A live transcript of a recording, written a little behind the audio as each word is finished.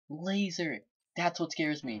Laser. That's what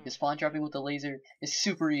scares me. Because spawn trapping with a laser is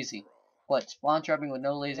super easy. But spawn trapping with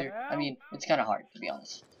no laser, I mean, it's kind of hard, to be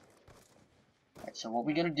honest. Alright, so what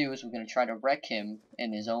we're gonna do is we're gonna try to wreck him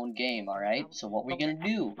in his own game, alright? So what we're gonna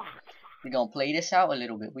do, we're gonna play this out a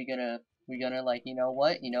little bit. We're gonna like, you know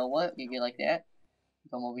what, you get like that.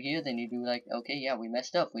 Come over here, then you do like, okay, yeah, we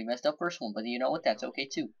messed up first one, but you know what, that's okay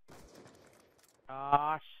too.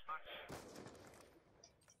 Gosh.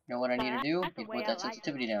 You know what I need to do? Need to put that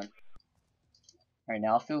sensitivity down. Alright,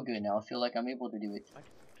 now I feel good. Now I feel like I'm able to do it.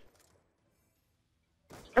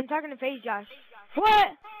 I'm talking to FaZe Josh.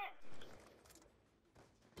 What?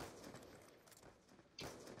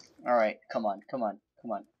 Alright, come on.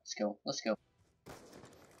 Let's go.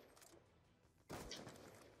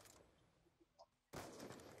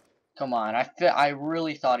 Come on, I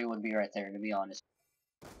really thought he would be right there, to be honest.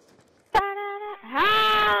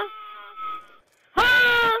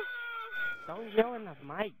 Don't yell in the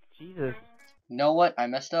mic, Jesus. You know what? I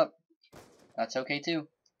messed up. That's okay too.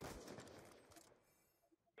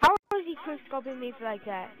 How is he quickscoping me for like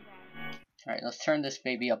that? Alright, let's turn this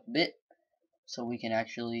baby up a bit so we can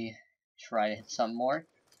actually try to hit some more.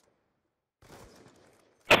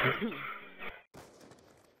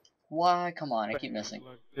 Why? Come on, I keep missing.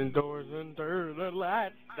 Indoors and turn the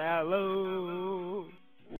lights down low.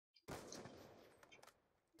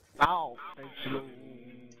 Oh, slow.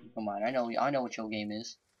 Come on, I know what your game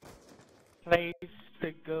is. Place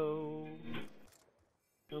to go.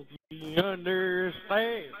 Don't you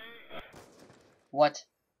understand? What?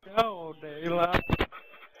 All day long.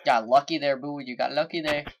 Got lucky there, boo. You got lucky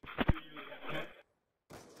there.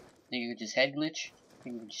 Think you could just head glitch?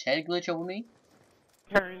 Think you could just head glitch over me?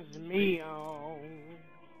 Turns me on.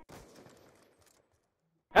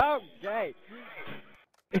 Okay.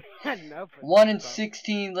 1 in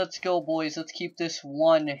 16. Let's go, boys. Let's keep this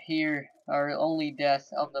one here. Our only death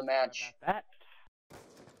of the match.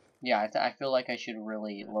 Yeah, I feel like I should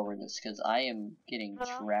really lower this because I am getting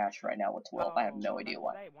trashed right now with 12. I have no idea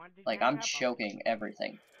why. Like, I'm choking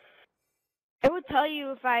everything. It would tell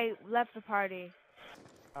you if I left the party.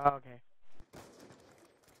 Okay.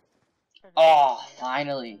 Oh,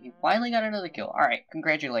 finally. You finally got another kill. Alright,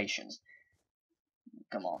 congratulations.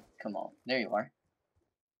 Come on. There you are.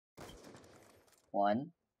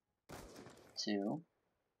 1, 2.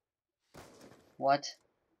 What?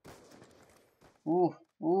 Ooh.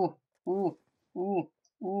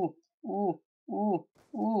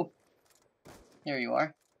 There you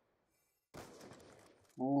are.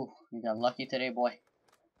 Ooh, you got lucky today, boy.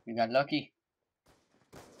 You got lucky.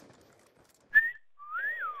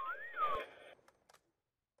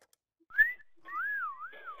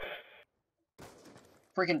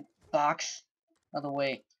 Freaking box. Out of the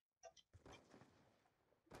way.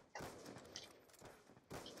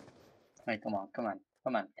 Alright, come on.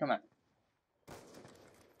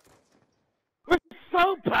 We're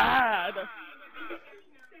so bad.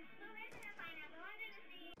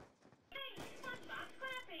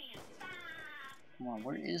 Come on,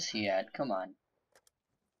 where is he at? Come on.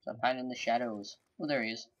 Stop hiding in the shadows. Oh, there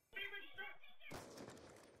he is.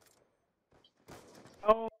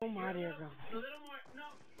 Oh my dear God. A little more. No,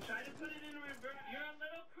 try to put it in reverse. You're a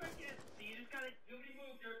little crooked. So you just gotta doobly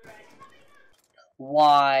move, dirtbag.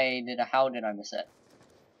 How did I miss it?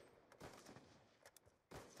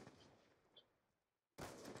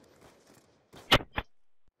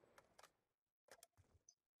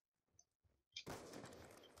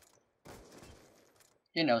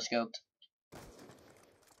 You know, scoped.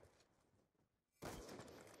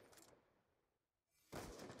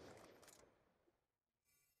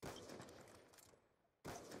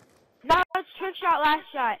 No, it's trick shot, last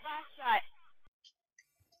shot.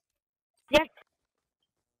 Yes.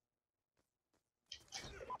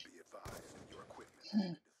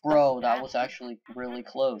 Bro, that was actually really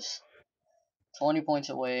close. 20 points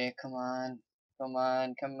away. Come on.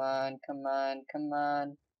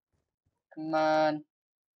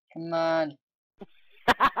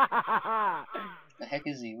 The heck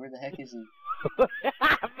is he? Where the heck is he? Fuck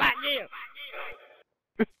you.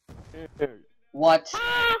 What?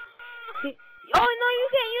 Oh no, you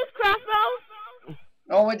can't use crossbows.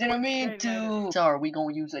 Oh, I didn't mean to. Sorry, we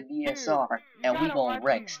gonna use a DSR and we gonna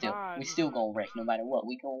wreck still. We still gonna wreck no matter what.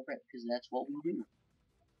 We gonna wreck because that's what we do.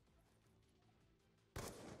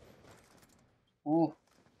 Ooh.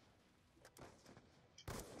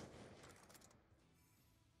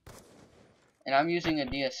 And I'm using a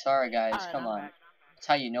DSR, guys. Come on. That's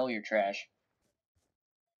how you know you're trash.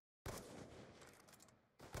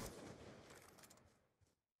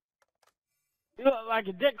 You look like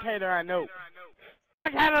a dictator, I know.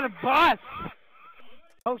 I got on a bus.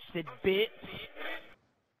 Posted, bitch.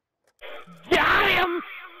 Bam!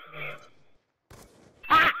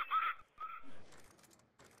 Ah!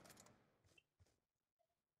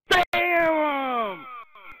 Bam!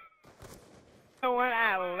 What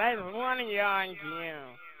I let one of you on you.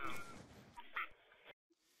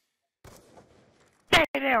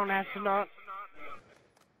 Stay down, astronaut.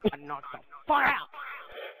 I knocked the fuck out.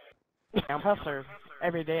 I'm hustler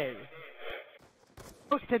every day.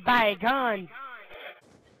 Boosted by a gun.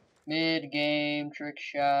 Mid-game trick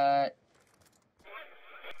shot.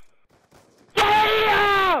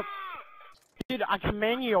 Damn! Dude, I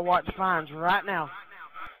command you to watch Vines right now.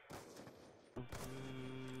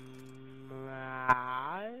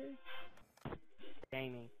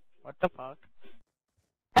 Gaming. What the fuck?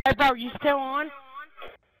 Hey bro, you still on?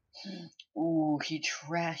 Ooh, he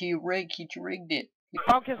rigged it.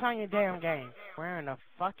 Focus on your damn game. Wearing a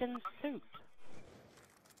fucking suit.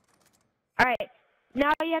 Alright.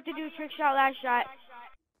 Now you have to do a trick shot, last shot.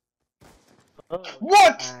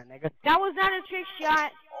 What? Nigga. That was not a trick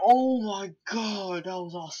shot. Oh my god, that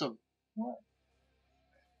was awesome. What?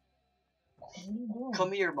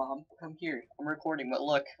 Come here, Mom. Come here. I'm recording, but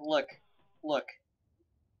look.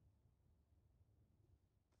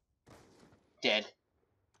 Dead.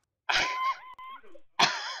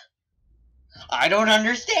 I don't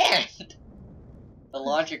understand! The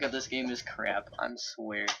logic of this game is crap, I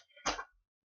swear.